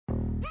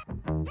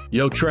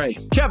Yo, Trey.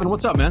 Kevin,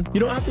 what's up, man? You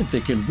know, I've been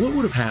thinking, what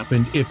would have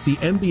happened if the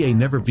NBA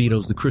never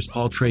vetoes the Chris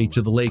Paul trade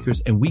to the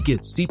Lakers and we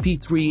get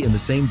CP3 in the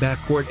same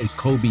backcourt as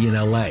Kobe in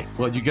LA?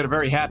 Well, you get a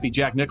very happy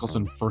Jack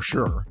Nicholson for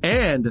sure.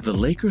 And the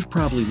Lakers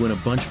probably win a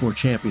bunch more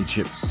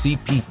championships.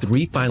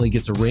 CP3 finally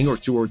gets a ring or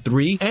two or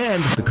three,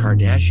 and the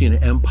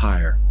Kardashian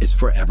empire is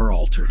forever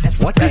altered.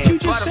 What did you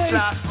just say?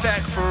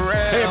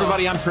 Hey,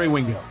 everybody, I'm Trey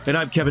Wingo. And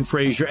I'm Kevin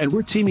Frazier, and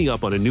we're teaming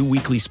up on a new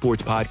weekly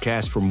sports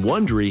podcast from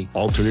Wondery,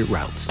 Alternate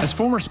Routes. As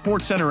former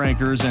Sports Center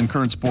anchors and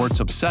current sports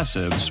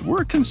obsessives,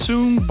 we're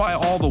consumed by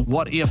all the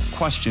what-if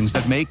questions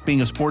that make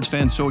being a sports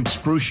fan so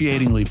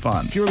excruciatingly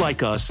fun. If you're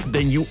like us,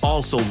 then you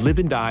also live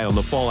and die on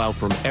the fallout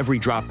from every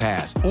drop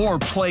pass. Or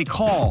play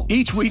call.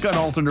 Each week on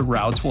Alternate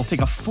Routes, we'll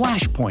take a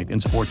flashpoint in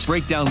sports,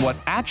 break down what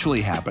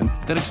actually happened,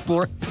 then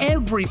explore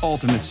every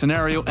alternate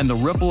scenario and the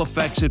ripple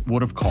effects it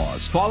would have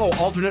caused. Follow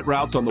Alternate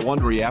Routes on the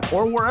Wondery app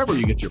or wherever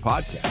you get your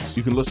podcasts.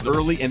 You can listen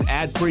early and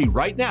ad-free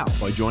right now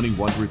by joining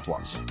Wondery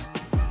Plus.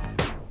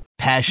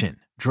 Passion,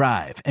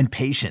 drive, and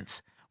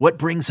patience. What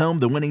brings home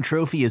the winning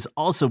trophy is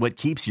also what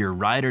keeps your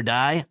ride or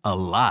die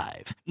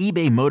alive.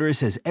 eBay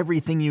Motors has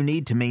everything you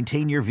need to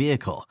maintain your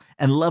vehicle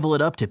and level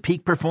it up to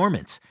peak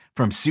performance,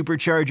 from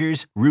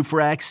superchargers, roof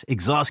racks,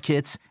 exhaust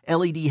kits,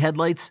 LED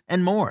headlights,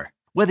 and more.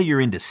 Whether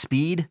you're into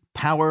speed,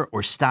 power,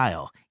 or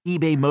style,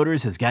 eBay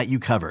Motors has got you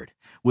covered.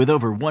 With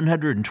over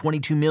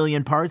 122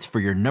 million parts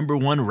for your number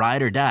one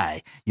ride or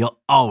die,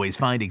 you'll always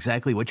find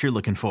exactly what you're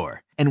looking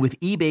for. And with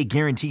eBay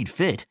Guaranteed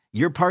Fit,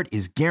 your part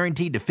is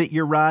guaranteed to fit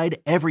your ride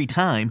every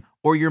time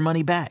or your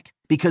money back.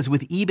 Because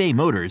with eBay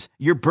Motors,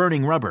 you're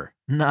burning rubber,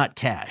 not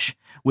cash.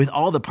 With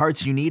all the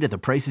parts you need at the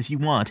prices you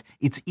want,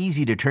 it's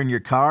easy to turn your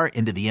car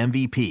into the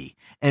MVP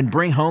and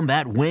bring home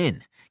that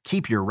win.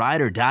 Keep your ride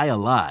or die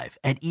alive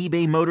at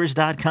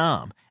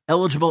ebaymotors.com.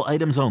 Eligible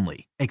items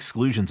only.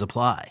 Exclusions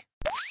apply.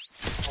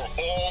 For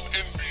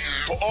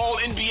all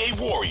NBA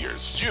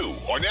warriors, you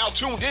are now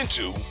tuned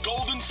into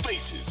Golden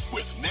Spaces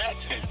with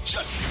Matt and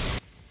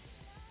Justin.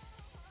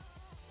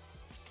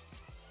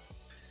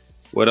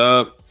 What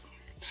up?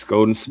 It's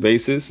Golden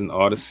Spaces, an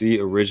Odyssey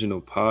original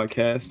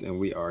podcast, and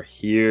we are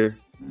here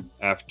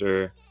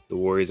after the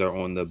Warriors are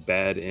on the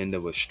bad end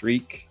of a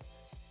streak.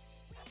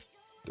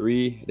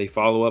 They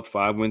follow up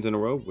 5 wins in a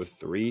row with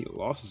 3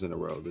 losses in a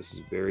row. This is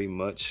very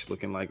much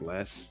looking like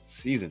last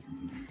season.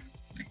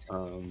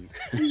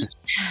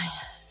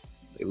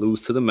 They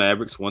lose to the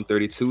Mavericks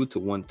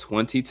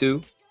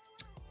 132-122.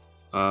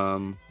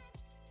 How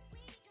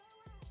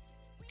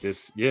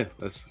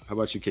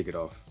about you kick it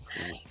off?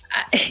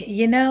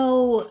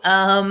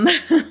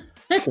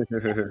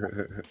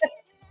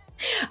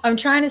 I'm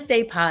trying to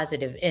stay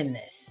positive in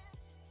this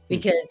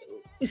because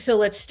so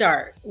let's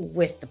start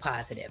with the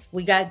positive.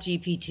 We got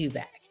GP2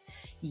 back.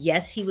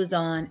 Yes, he was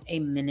on a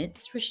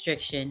minutes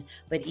restriction,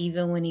 but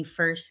even when he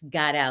first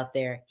got out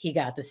there, he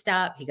got the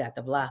stop, he got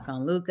the block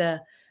on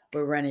Luka.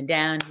 We're running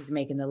down, he's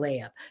making the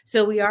layup.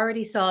 So we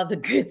already saw the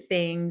good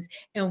things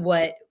and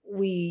what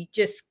we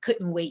just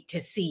couldn't wait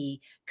to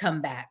see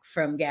come back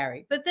from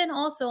Gary. But then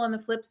also on the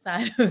flip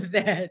side of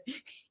that,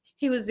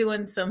 he was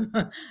doing some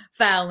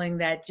fouling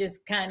that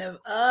just kind of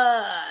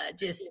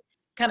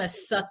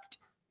sucked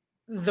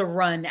the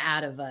run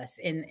out of us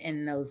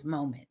in those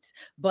moments.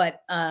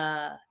 But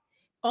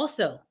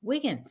also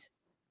Wiggins,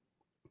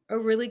 a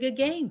really good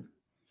game.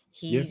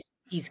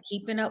 He's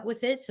keeping up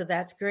with it, so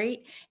that's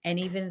great. And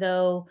even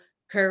though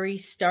Curry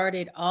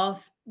started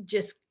off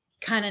just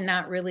kind of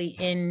not really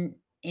in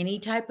any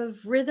type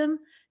of rhythm,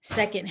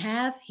 second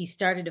half, he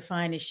started to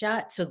find his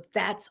shot. So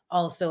that's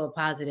also a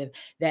positive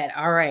that,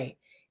 all right,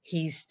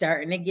 he's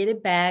starting to get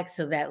it back.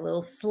 So that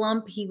little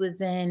slump he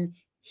was in,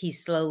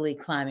 he's slowly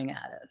climbing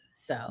out of.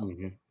 So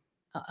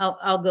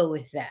I'll go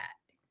with that.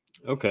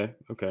 Okay.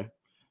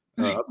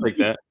 I'll take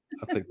that.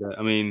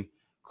 I mean,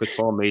 Chris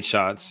Paul made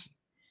shots.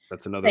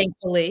 That's another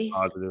thankfully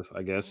positive,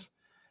 I guess.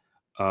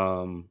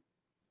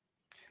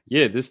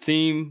 This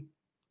team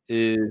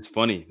is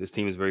funny. This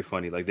team is very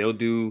funny. Like, they'll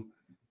do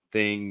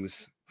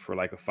things for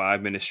like a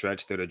 5-minute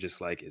stretch that are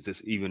just like, is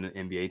this even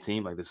an NBA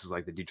team? Like, this is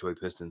like the Detroit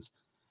Pistons.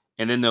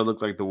 And then they'll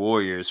look like the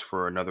Warriors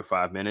for another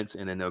 5 minutes,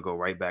 and then they'll go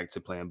right back to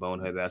playing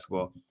bonehead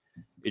basketball.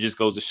 It just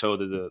goes to show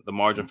that the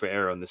margin for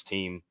error on this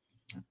team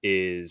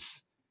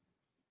is,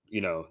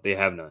 they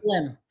have none.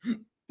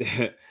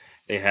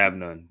 They have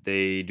none.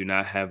 They do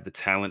not have the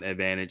talent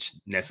advantage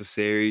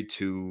necessary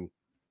to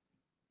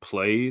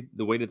play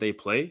the way that they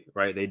play,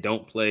 right? They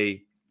don't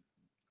play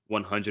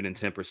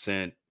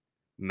 110%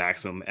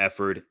 maximum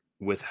effort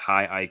with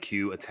high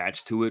IQ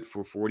attached to it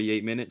for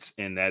 48 minutes.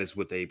 And that is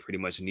what they pretty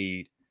much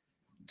need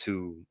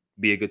to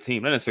be a good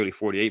team. Not necessarily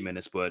 48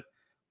 minutes, but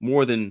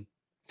more than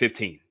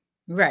 15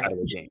 out of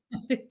the game.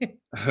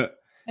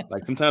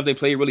 Like, sometimes they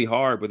play really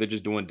hard, but they're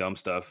just doing dumb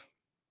stuff.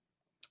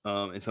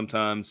 And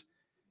sometimes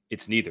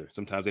it's neither.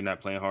 Sometimes they're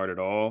not playing hard at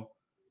all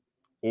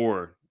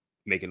or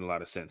making a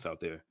lot of sense out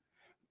there.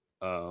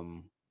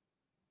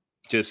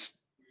 Just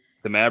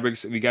the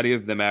Mavericks, we got to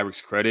give the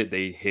Mavericks credit.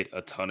 They hit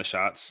a ton of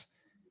shots.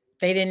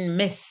 They didn't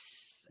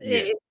miss.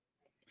 Yeah.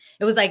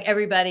 It was like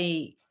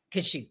everybody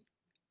could shoot.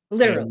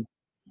 Literally And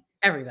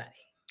everybody.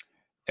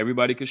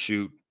 everybody could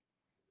shoot.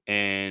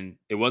 And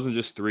it wasn't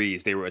just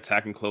threes. They were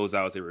attacking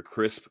closeouts. They were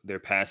crisp. Their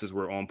passes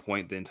were on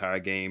point the entire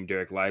game.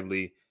 Derek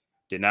Lively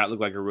did not look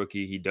like a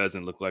rookie. He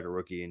doesn't look like a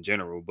rookie in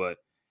general, but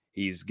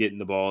he's getting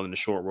the ball in the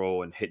short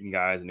roll and hitting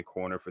guys in the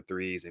corner for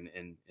threes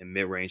and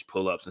mid-range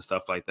pull-ups and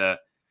stuff like that.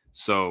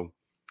 So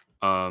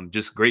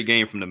just great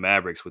game from the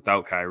Mavericks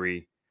without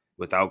Kyrie,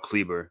 without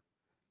Kleber.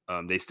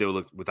 They still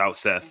look without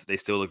Seth. They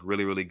still look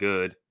really, really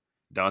good.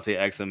 Dante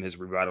Exum has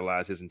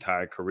revitalized his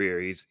entire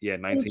career. He had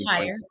 19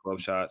 points,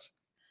 12 shots,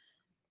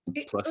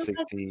 plus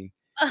 16.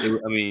 I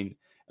mean,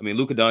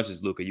 Luka Doncic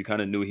is Luka. You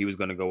kind of knew he was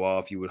going to go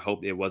off. You would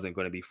hope it wasn't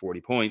going to be 40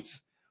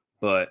 points,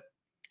 but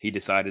he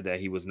decided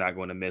that he was not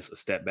going to miss a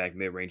step back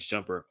mid-range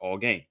jumper all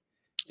game.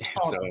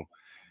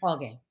 All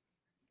game.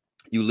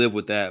 You live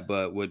with that,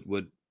 but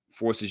what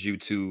forces you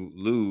to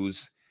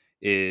lose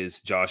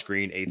is Josh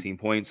Green, 18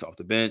 points off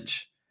the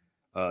bench.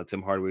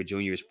 Tim Hardaway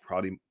Jr. is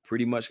probably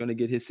pretty much going to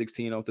get his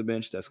 16 off the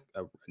bench. That's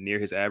near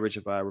his average,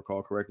 if I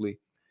recall correctly.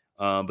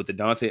 But the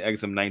Dante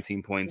Exum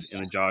 19 points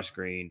and the Josh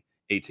Green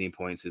 18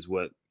 points is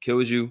what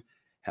kills you.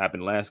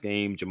 Happened last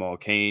game. Jamal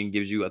Cain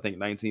gives you, I think,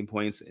 19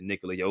 points, and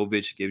Nikola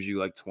Jovic gives you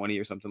like 20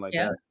 or something like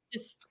that.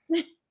 Just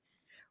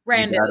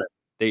random.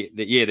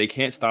 They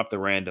can't stop the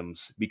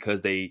randoms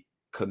because they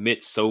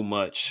commit so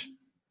much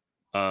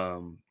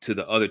to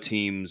the other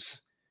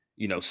team's,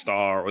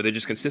 star, or they're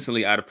just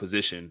consistently out of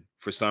position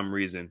for some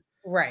reason.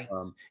 Right.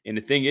 And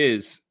the thing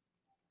is,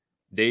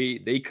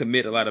 they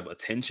commit a lot of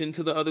attention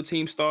to the other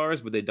team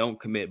stars, but they don't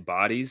commit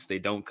bodies. They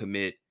don't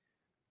commit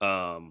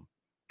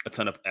a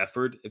ton of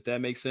effort, if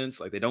that makes sense.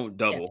 Like they don't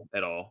double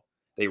at all.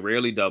 They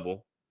rarely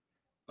double.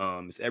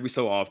 It's every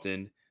so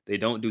often. They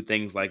don't do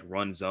things like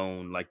run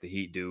zone like the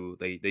Heat do.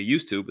 They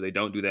used to, but they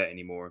don't do that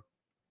anymore.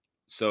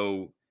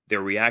 So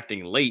they're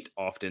reacting late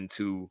often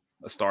to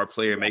a star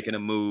player making a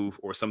move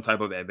or some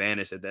type of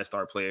advantage that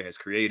star player has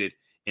created.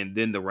 And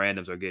then the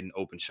randoms are getting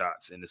open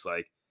shots. And it's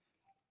like,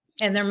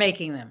 and they're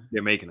making them.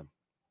 They're making them.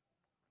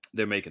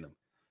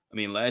 I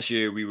mean, last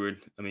year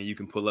you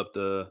can pull up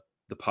the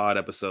pod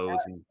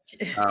episodes and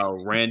how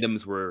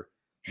randoms were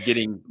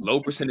getting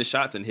low percentage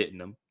shots and hitting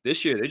them.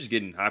 This year, they're just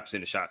getting high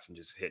percentage shots and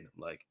just hitting them.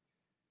 Like,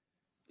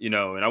 and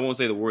I won't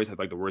say the Warriors have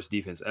like the worst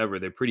defense ever.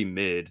 They're pretty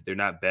mid. They're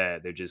not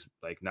bad. They're just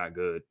like not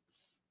good.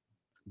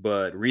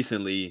 But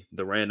recently,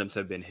 the randoms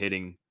have been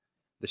hitting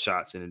the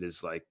shots, and it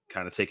is like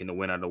kind of taking the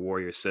win out of the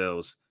Warriors'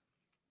 sails.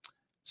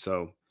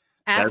 So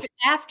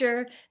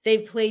after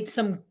they've played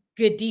some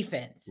good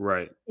defense,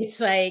 right? It's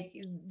like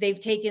they've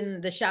taken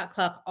the shot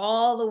clock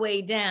all the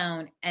way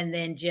down, and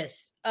then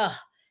just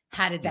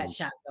how did that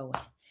shot go in?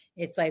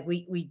 It's like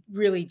we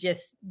really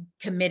just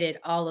committed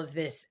all of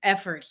this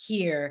effort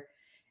here,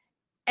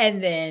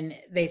 and then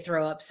they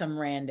throw up some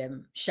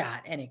random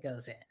shot, and it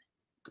goes in.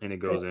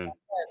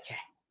 Okay.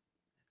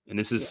 And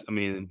this is,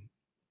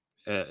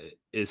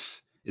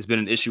 it's been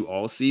an issue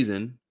all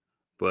season,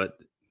 but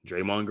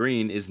Draymond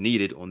Green is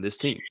needed on this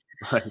team.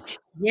 Like,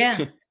 yeah.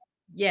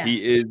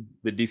 He is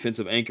the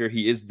defensive anchor.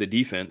 He is the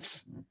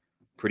defense,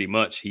 pretty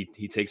much.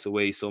 He takes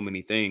away so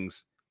many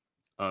things,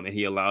 and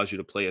he allows you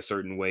to play a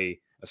certain way,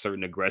 a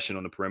certain aggression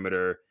on the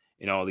perimeter,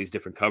 and all these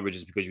different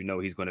coverages because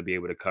he's going to be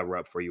able to cover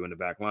up for you in the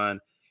back line.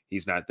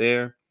 He's not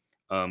there.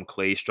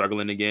 Clay's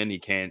struggling again. He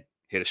can't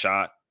hit a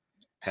shot.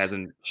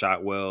 Hasn't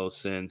shot well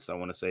since, I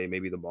want to say,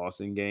 maybe the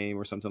Boston game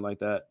or something like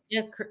that.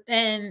 Yeah,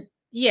 and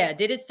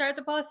did it start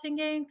the Boston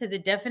game? Because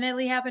it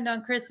definitely happened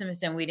on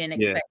Christmas, and we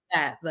didn't expect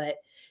that. But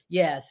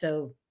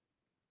so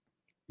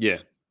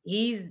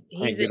he's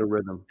in a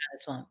rhythm.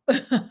 Slump.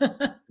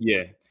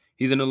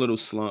 He's in a little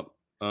slump.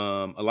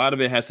 A lot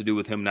of it has to do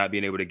with him not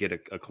being able to get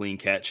a clean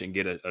catch and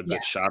get a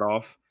good shot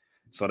off.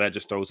 So that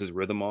just throws his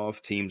rhythm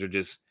off. Teams are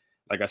just,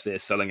 like I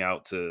said, selling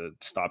out to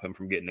stop him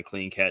from getting a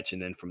clean catch.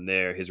 And then from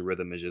there, his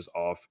rhythm is just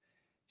off.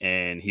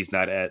 And he's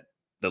not at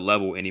the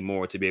level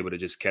anymore to be able to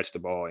just catch the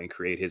ball and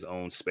create his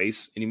own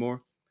space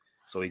anymore.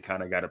 So he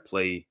kind of got to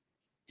play.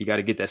 He got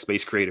to get that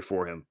space created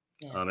for him.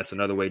 That's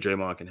another way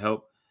Draymond can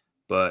help.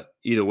 But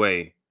either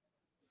way,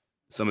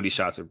 some of these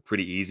shots are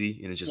pretty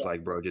easy. And it's just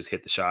like, bro, just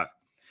hit the shot.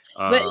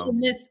 But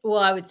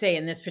I would say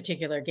in this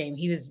particular game,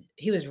 he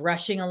was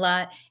rushing a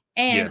lot.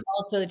 And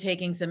also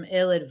taking some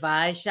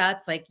ill-advised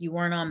shots, like you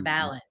weren't on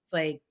balance.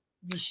 Like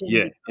you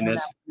shouldn't be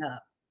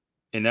up.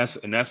 And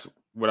that's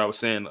what I was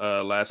saying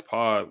last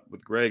pod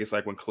with Greg. It's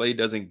like when Klay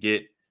doesn't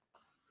get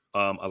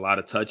a lot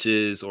of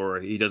touches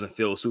or he doesn't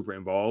feel super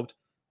involved.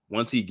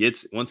 Once he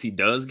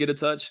does get a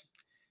touch,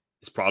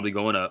 it's probably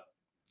going up.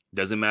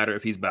 Doesn't matter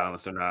if he's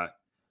balanced or not.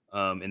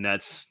 And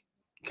that's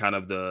kind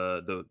of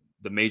the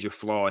major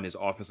flaw in his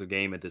offensive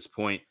game at this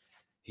point.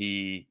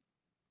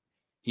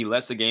 He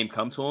lets the game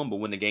come to him, but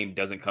when the game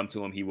doesn't come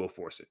to him, he will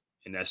force it.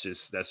 And that's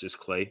just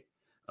Klay.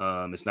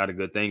 It's not a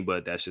good thing,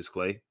 but that's just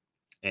Klay.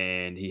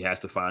 And he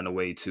has to find a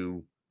way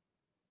to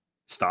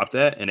stop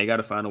that. And they got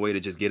to find a way to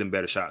just get him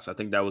better shots. I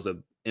think that was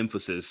an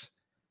emphasis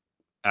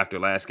after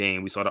last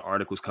game, we saw the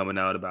articles coming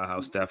out about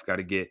how Steph got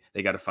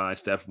to find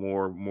Steph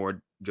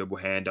more dribble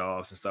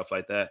handoffs and stuff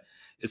like that.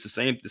 It's the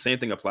same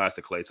thing applies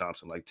to Klay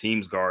Thompson. Like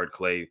teams guard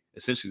Klay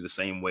essentially the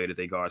same way that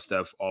they guard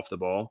Steph off the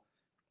ball.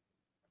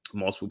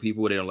 Multiple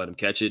people, they don't let him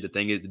catch it.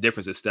 The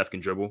difference is Steph can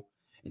dribble,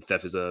 and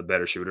Steph is a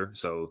better shooter,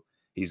 so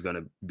he's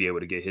gonna be able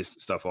to get his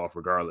stuff off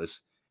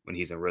regardless when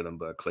he's in rhythm.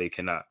 But Klay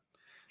cannot.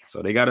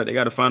 So they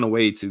gotta find a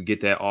way to get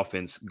that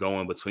offense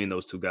going between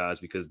those two guys,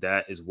 because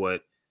that is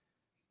what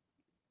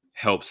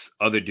helps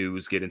other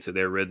dudes get into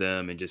their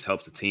rhythm and just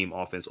helps the team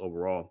offense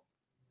overall.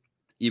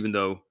 Even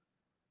though,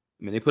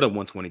 I mean, they put up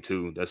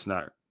 122. That's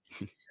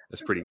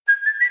pretty.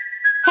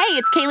 Hey,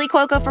 it's Kaylee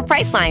Cuoco for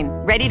Priceline.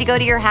 Ready to go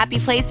to your happy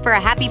place for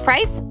a happy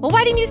price? Well,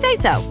 why didn't you say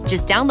so?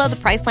 Just download the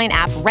Priceline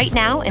app right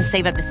now and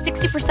save up to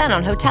 60%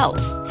 on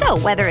hotels. So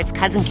whether it's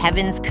Cousin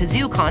Kevin's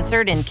Kazoo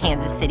Concert in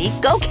Kansas City,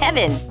 go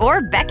Kevin,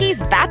 or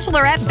Becky's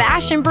Bachelorette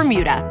Bash in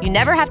Bermuda, you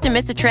never have to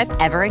miss a trip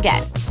ever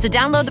again. So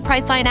download the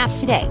Priceline app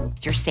today.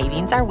 Your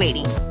savings are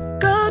waiting.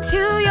 Go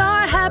to your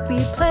happy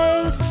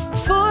place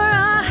for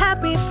a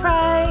happy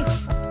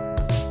price.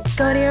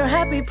 Go to your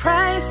happy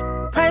price,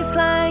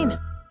 Priceline.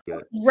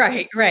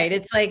 Right.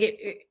 It's like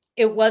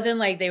it wasn't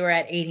like they were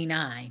at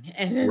 89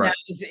 and then that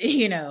was,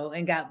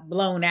 and got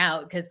blown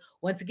out, because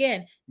once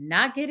again,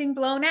 not getting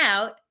blown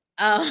out,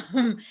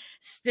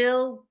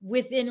 still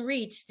within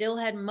reach, still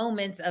had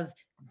moments of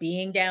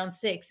being down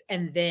 6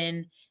 and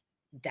then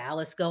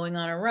Dallas going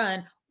on a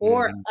run,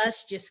 or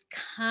us just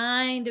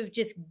kind of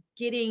just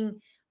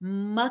getting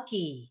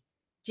mucky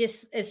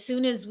just as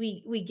soon as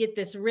we get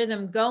this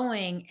rhythm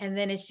going, and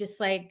then it's just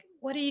like,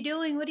 what are you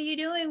doing? What are you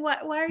doing? Why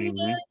are you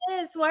doing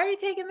this? Why are you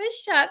taking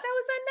this shot? That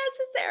was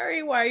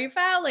unnecessary. Why are you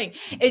fouling?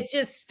 It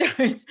just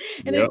starts,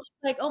 and it's just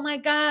like, oh my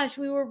gosh,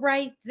 we were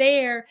right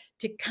there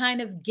to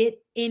kind of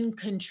get in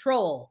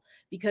control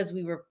because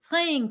we were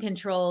playing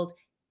controlled,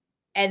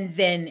 and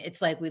then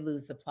it's like we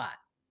lose the plot.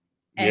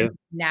 And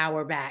now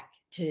we're back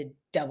to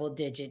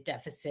double-digit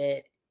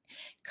deficit,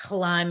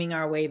 climbing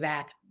our way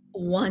back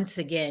once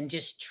again,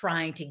 just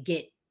trying to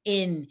get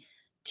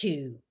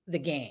into the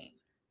game.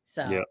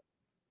 So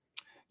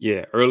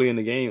yeah, early in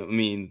the game, I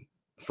mean,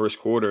 first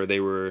quarter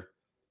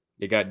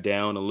they got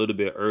down a little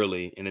bit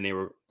early, and then they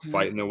were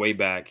fighting their way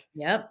back.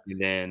 Yep. And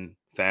then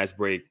fast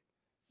break,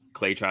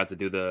 Klay tried to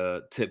do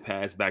the tip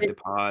pass back to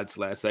Pods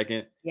last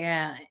second.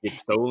 Yeah.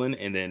 It's stolen,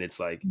 and then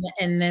it's like,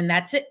 and then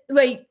that's it.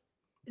 Like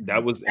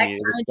that was, I mean,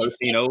 it was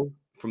 13-0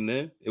 from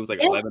there. It was like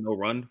 11-0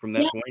 run from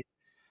that point.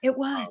 It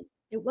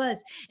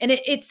was. And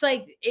it's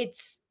like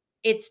it's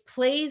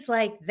plays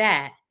like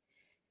that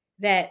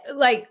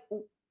like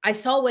I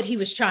saw what he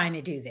was trying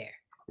to do there.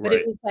 But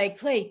it was like,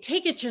 Klay,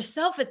 take it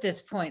yourself at this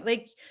point.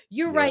 Like,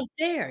 you're right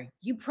there.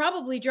 You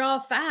probably draw a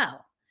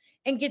foul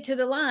and get to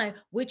the line,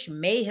 which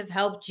may have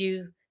helped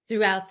you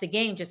throughout the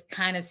game, just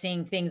kind of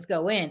seeing things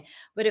go in.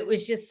 But it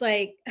was just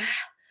like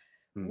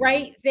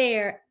right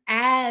there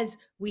as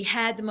we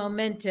had the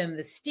momentum,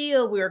 the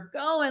steal, we were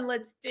going,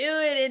 let's do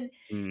it.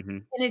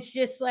 And it's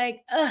just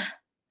like,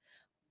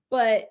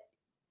 but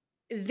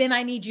then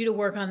I need you to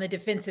work on the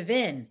defensive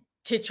end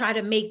to try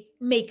to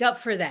make up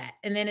for that.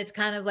 And then it's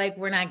kind of like,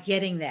 we're not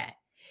getting that.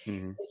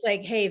 It's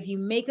like, hey, if you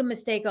make a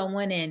mistake on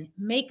one end,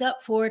 make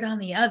up for it on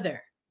the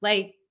other.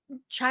 Like,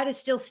 try to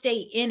still stay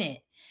in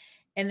it.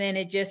 And then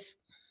it just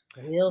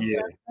will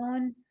start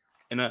going.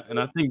 And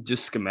I think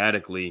just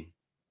schematically,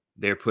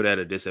 they're put at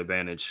a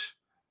disadvantage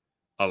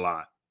a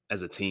lot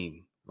as a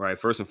team, right?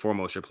 First and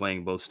foremost, you're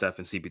playing both Steph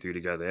and CP3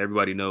 together.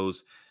 Everybody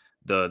knows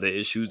the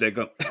issues that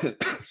go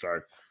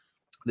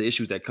the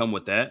issues that come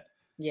with that.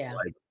 Yeah.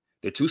 Like,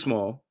 they're too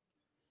small,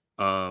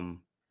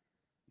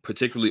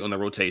 particularly on the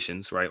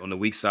rotations, right? On the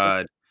weak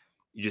side,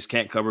 you just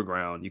can't cover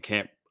ground. You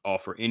can't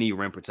offer any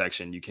rim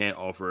protection. You can't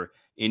offer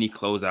any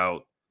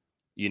closeout,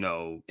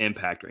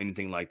 impact or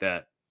anything like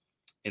that.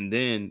 And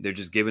then they're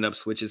just giving up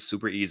switches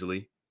super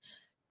easily.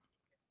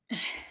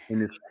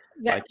 And it's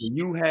like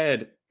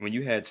when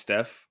you had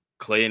Steph,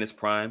 Klay in his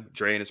prime,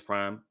 Dre in his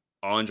prime,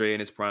 Andre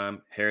in his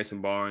prime,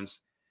 Harrison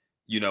Barnes,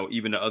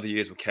 even the other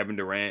years with Kevin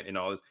Durant and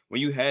all this,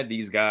 when you had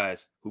these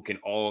guys who can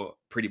all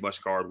pretty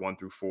much guard 1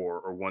 through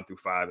 4 or 1 through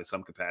 5 in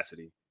some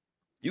capacity,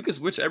 you can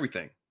switch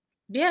everything.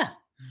 Yeah.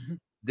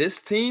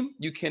 This team,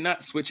 you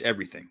cannot switch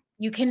everything.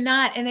 You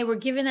cannot. And they were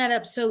giving that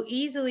up so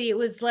easily. It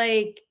was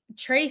like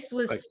Trace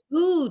was like,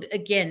 food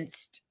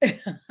against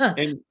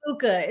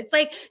Luka. It's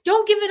like,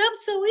 don't give it up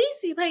so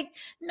easy. Like,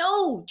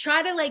 no,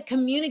 try to like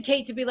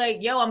communicate to be like,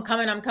 yo, I'm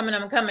coming,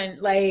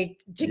 like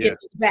to get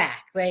this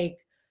back. Like,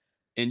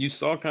 and you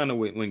saw kind of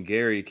when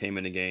Gary came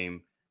in the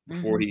game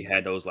before he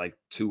had those like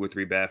 2 or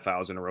 3 bad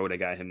fouls in a row that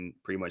got him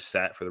pretty much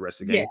sat for the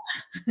rest of the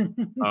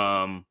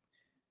game.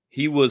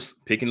 He was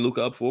picking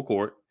Luka up full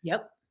court.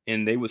 Yep.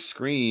 And they would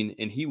screen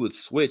and he would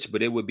switch,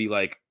 but it would be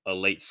like a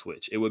late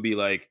switch. It would be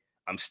like,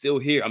 I'm still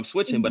here. I'm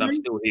switching, but I'm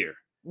still here.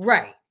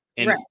 Right.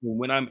 And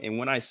when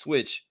I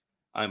switch,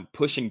 I'm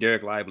pushing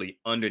Derek Lively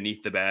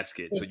underneath the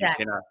basket. Exactly. So you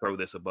cannot throw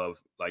this above,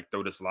 like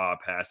throw this lob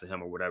pass to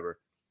him or whatever.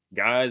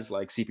 Guys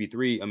like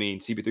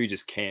CP3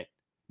 just can't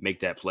make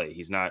that play.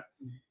 He's not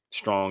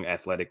strong,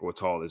 athletic, or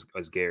tall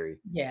as Gary.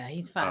 Yeah,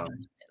 he's 5'11".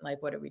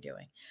 Like, what are we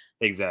doing?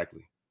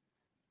 Exactly.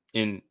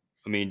 And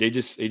I mean, they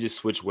just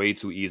switch way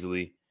too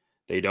easily.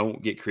 They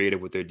don't get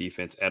creative with their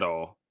defense at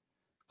all.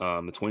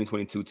 The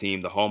 2022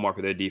 team, the hallmark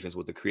of their defense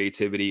was the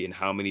creativity and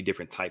how many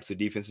different types of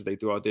defenses they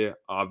threw out there.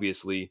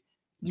 Obviously,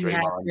 You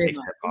have Draymond makes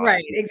Draymond. that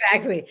Right, possible.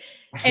 exactly.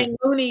 And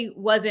Looney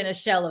wasn't a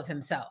shell of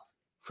himself.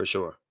 For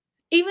sure.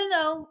 Even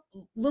though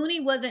Looney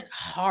wasn't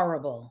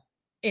horrible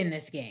in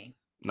this game.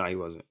 No, he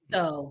wasn't.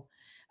 So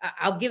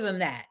I'll give him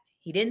that.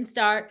 He didn't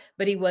start,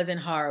 but he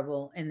wasn't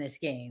horrible in this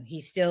game.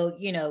 He still,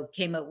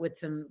 came up with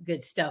some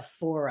good stuff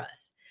for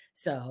us.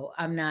 So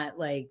I'm not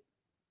like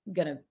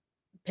gonna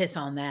piss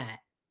on that.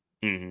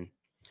 Mm-hmm.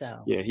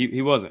 So yeah,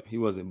 he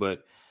wasn't,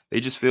 but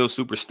they just feel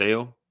super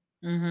stale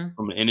mhm.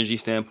 from an energy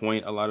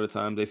standpoint. A lot of the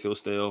time they feel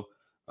stale.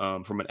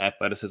 From an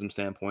athleticism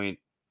standpoint,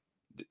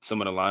 some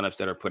of the lineups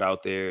that are put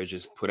out there is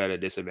just put at a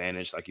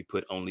disadvantage. Like you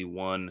put only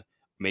one,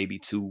 maybe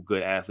two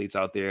good athletes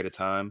out there at a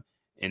time,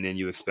 and then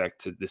you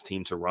expect this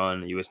team to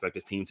run. You expect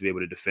this team to be able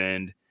to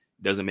defend.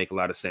 Doesn't make a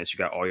lot of sense. You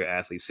got all your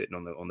athletes sitting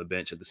on the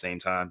bench at the same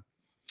time.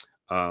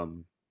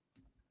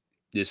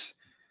 Just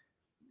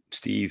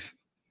Steve,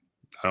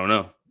 I don't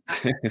know.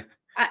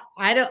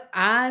 I don't.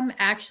 I'm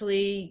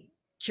actually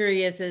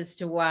curious as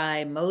to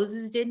why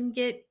Moses didn't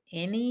get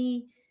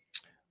any.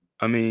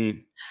 I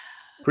mean,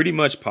 pretty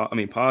much.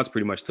 Pods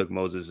pretty much took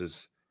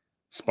Moses's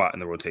spot in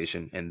the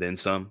rotation and then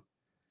some.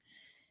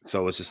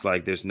 So it's just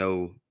like there's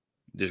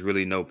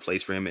really no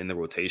place for him in the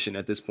rotation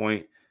at this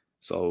point.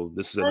 So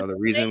this is another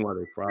reason why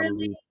they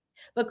probably.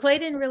 But Clay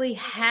didn't really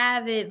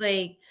have it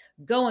like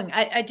going.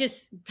 I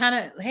just kind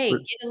of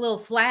get a little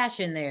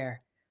flash in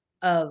there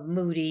of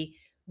Moody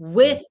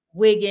with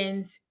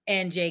Wiggins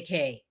and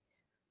JK.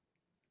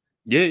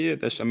 Yeah.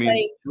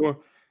 Sure.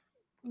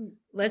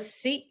 Let's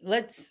see.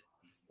 Let's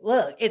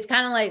look. It's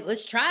kind of like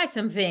let's try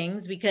some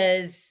things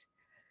because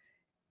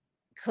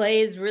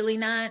Clay is really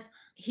not.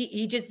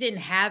 He just didn't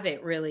have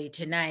it really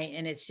tonight,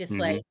 and it's just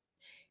like,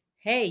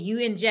 hey, you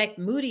inject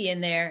Moody in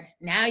there.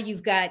 Now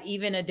you've got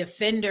even a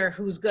defender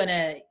who's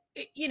gonna,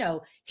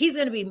 he's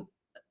gonna be a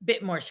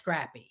bit more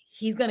scrappy.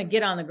 He's gonna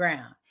get on the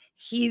ground.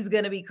 He's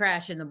gonna be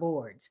crashing the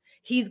boards.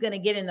 He's gonna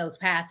get in those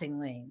passing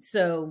lanes.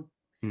 So,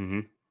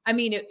 I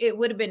mean, it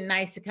would have been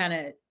nice to kind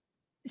of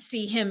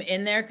see him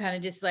in there, kind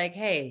of just like,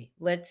 hey,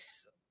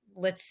 let's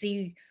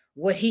see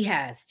what he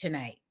has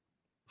tonight.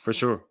 For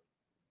sure.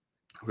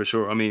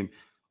 I mean,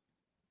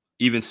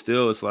 even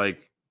still, it's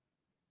like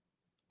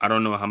I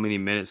don't know how many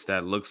minutes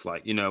that looks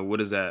like. What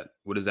does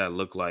that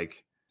look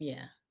like?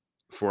 Yeah.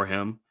 For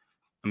him,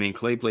 I mean,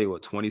 Clay played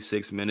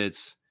 26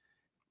 minutes.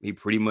 He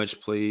pretty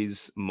much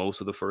plays most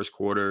of the first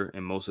quarter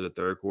and most of the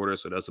third quarter,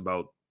 so that's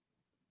about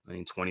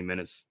 20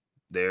 minutes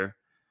there.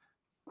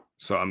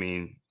 So I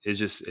mean,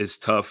 it's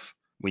tough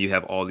when you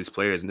have all these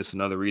players, and this is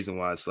another reason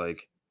why it's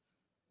like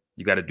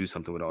you got to do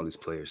something with all these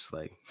players.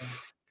 Like,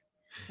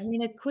 I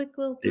mean, a quick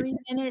little 3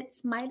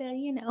 minutes might have,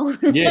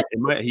 Yeah,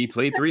 he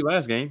played 3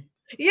 last game.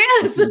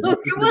 Yes, He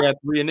got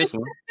 3 in this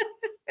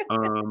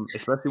one.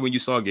 Especially when you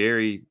saw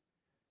Gary,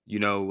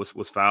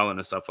 was fouling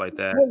and stuff like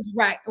that. Was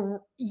right,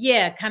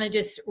 yeah, kind of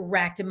just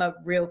racked him up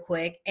real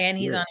quick, and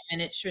he's on a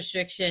minutes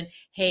restriction.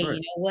 Hey, you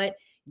know what?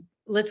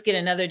 Let's get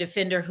another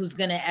defender who's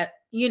gonna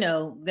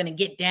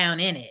get down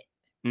in it.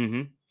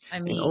 I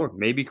mean, or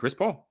maybe Chris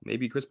Paul.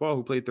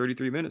 Who played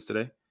 33 minutes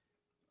today.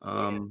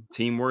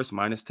 Team worst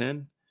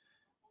 -10.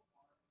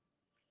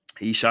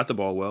 He shot the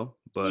ball well,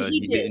 but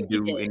he didn't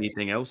do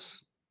anything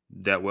else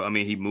that well. I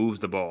mean, he moves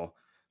the ball.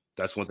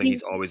 That's one thing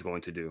he's always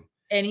going to do.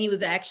 And he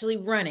was actually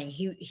running.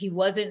 He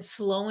wasn't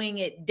slowing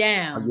it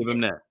down. I'll give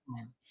him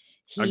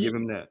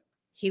that.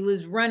 He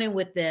was running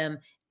with them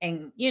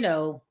and,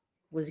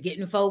 was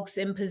getting folks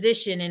in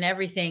position and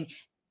everything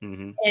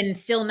and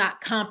still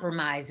not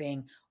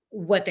compromising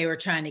what they were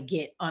trying to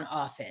get on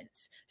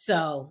offense.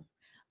 So,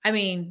 I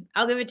mean,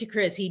 I'll give it to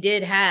Chris. He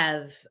did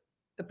have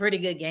a pretty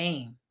good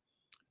game.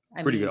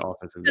 Good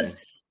offensive game.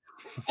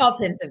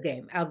 Offensive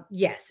game.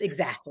 Yes,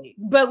 exactly.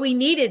 But we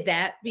needed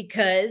that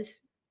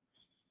because,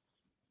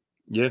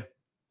 we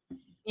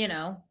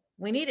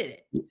needed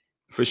it.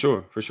 For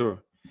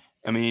sure.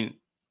 I mean,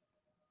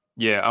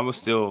 I would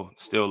still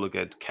look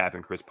at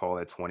capping Chris Paul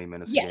at 20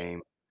 minutes a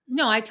game.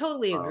 No, I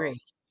totally agree.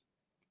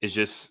 It's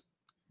just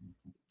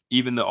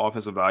even the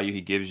offensive value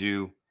he gives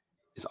you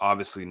is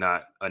obviously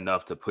not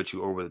enough to put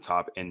you over the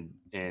top and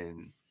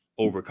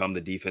overcome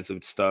the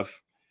defensive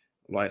stuff.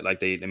 Right, like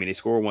they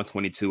scored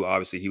 122.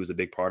 Obviously, he was a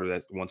big part of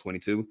that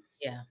 122.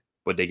 Yeah.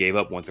 But they gave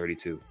up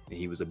 132, and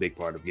he was a big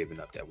part of giving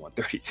up that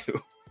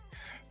 132.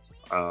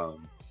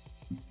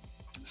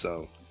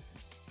 So,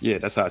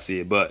 that's how I see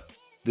it. But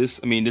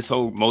this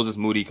whole Moses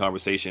Moody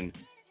conversation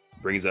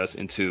brings us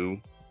into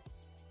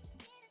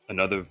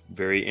another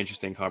very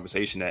interesting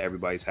conversation that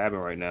everybody's having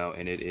right now,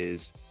 and it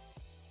is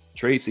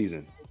trade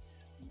season.